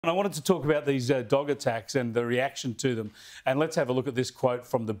I wanted to talk about these dog attacks and the reaction to them. And let's have a look at this quote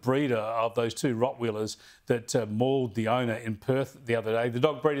from the breeder of those two rottweilers that mauled the owner in Perth the other day. The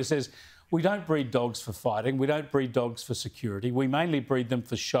dog breeder says, "We don't breed dogs for fighting. We don't breed dogs for security. We mainly breed them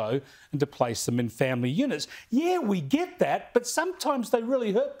for show and to place them in family units." Yeah, we get that, but sometimes they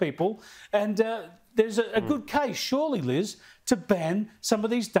really hurt people. And there's a good case, surely, Liz, to ban some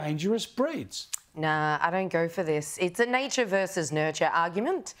of these dangerous breeds. Nah, I don't go for this. It's a nature versus nurture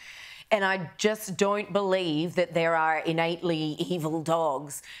argument. And I just don't believe that there are innately evil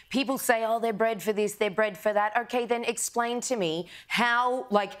dogs. People say, oh, they're bred for this, they're bred for that. OK, then explain to me how,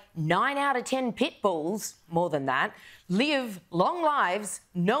 like, 9 out of 10 pit bulls, more than that, live long lives,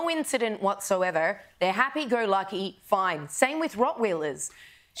 no incident whatsoever. They're happy-go-lucky, fine. Same with rottweilers.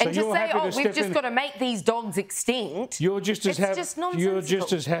 So and just say, oh, we've just got to make these dogs extinct. You're just as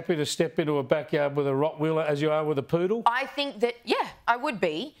happy to step into a backyard with a rottweiler as you are with a poodle? I think that, yeah, I would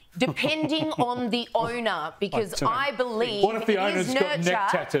be, depending on the owner, because I believe what if the owner's got neck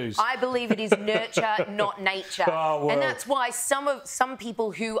tattoos? I believe it is nurture, not nature. Oh, well. And that's why some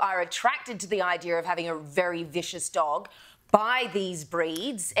people who are attracted to the idea of having a very vicious dog buy these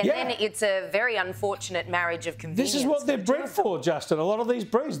breeds, and then it's a very unfortunate marriage of convenience. This is what they're bred for, Justin. A lot of these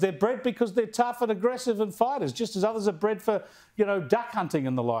breeds, they're bred because they're tough and aggressive and fighters, just as others are bred for, you know, duck hunting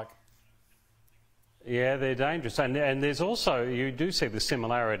and the like. Yeah, they're dangerous. And there's also, you do see the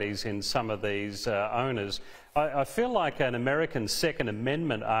similarities in some of these owners. I feel like an American Second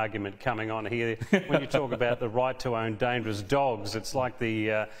Amendment argument coming on here when you talk about the right to own dangerous dogs. It's like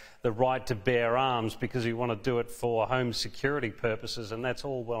the right to bear arms because you want to do it for home security purposes, and that's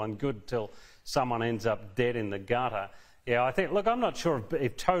all well and good till someone ends up dead in the gutter. Yeah, I think, look, I'm not sure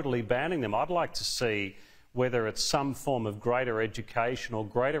if totally banning them. I'd like to see whether it's some form of greater education or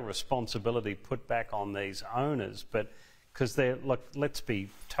greater responsibility put back on these owners. But because look, let's be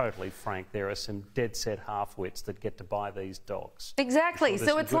totally frank, there are some dead set half-wits that get to buy these dogs. Exactly.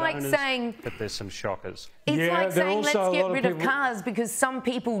 So it's like saying... But there's some shockers. It's like saying, let's get rid of cars because some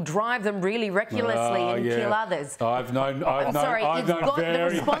people drive them really recklessly and kill others. I've known the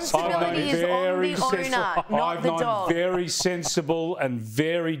responsibility is on the owner, not the dog. I've known very sensible and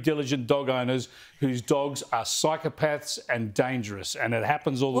very diligent dog owners whose dogs are psychopaths and dangerous, and it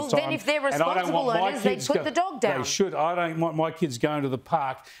happens all the time. Well, then if they're responsible owners, they put the dog down. They should. I don't want my kids going to the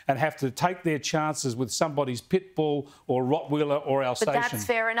park and have to take their chances with somebody's pit bull or rottweiler or Alsatian. But that's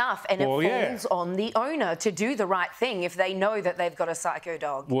fair enough, and it falls on the owner to do the right thing if they know that they've got a psycho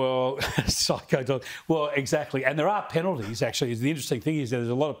dog. Well, psycho dog. Well, exactly. And there are penalties, actually. The interesting thing is that there's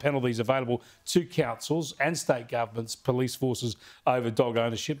a lot of penalties available to councils and state governments, police forces over dog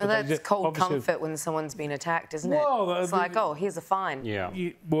ownership. Well, that's cold comfort when someone's been attacked, isn't it? It's like, oh, here's a fine. Yeah.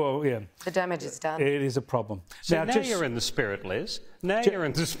 The damage is done. It is a problem. So now you're in the spirit, Liz. Now you're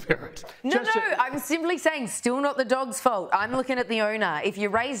in the spirit. No, I'm simply saying still not the dog's fault. I'm looking at the owner. If you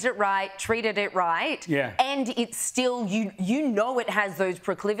raised it right, treated it right, and it's still, you know it has those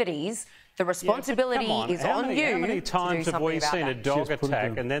proclivities, the responsibility is on you. How many times have we seen a dog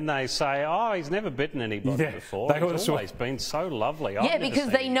attack and then they say, oh, he's never bitten anybody before. It's always been so lovely. Yeah, because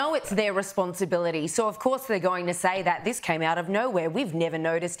they know it's their responsibility. So, of course, they're going to say that. This came out of nowhere. We've never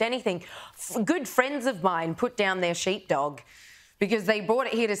noticed anything. Good friends of mine put down their sheepdog because they brought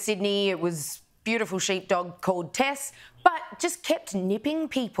it here to Sydney. It was a beautiful sheepdog called Tess, but just kept nipping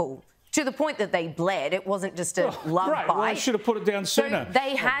people. To the point that they bled. It wasn't just a love bite. Well, they should have put it down sooner. So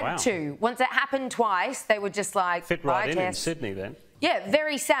they had to. Once it happened twice, they were just like, fit right in Sydney then. Yeah,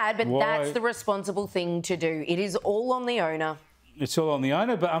 very sad, but that's the responsible thing to do. It is all on the owner. It's all on the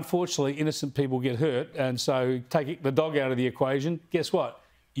owner, but unfortunately, innocent people get hurt. And so take the dog out of the equation, guess what?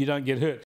 You don't get hurt.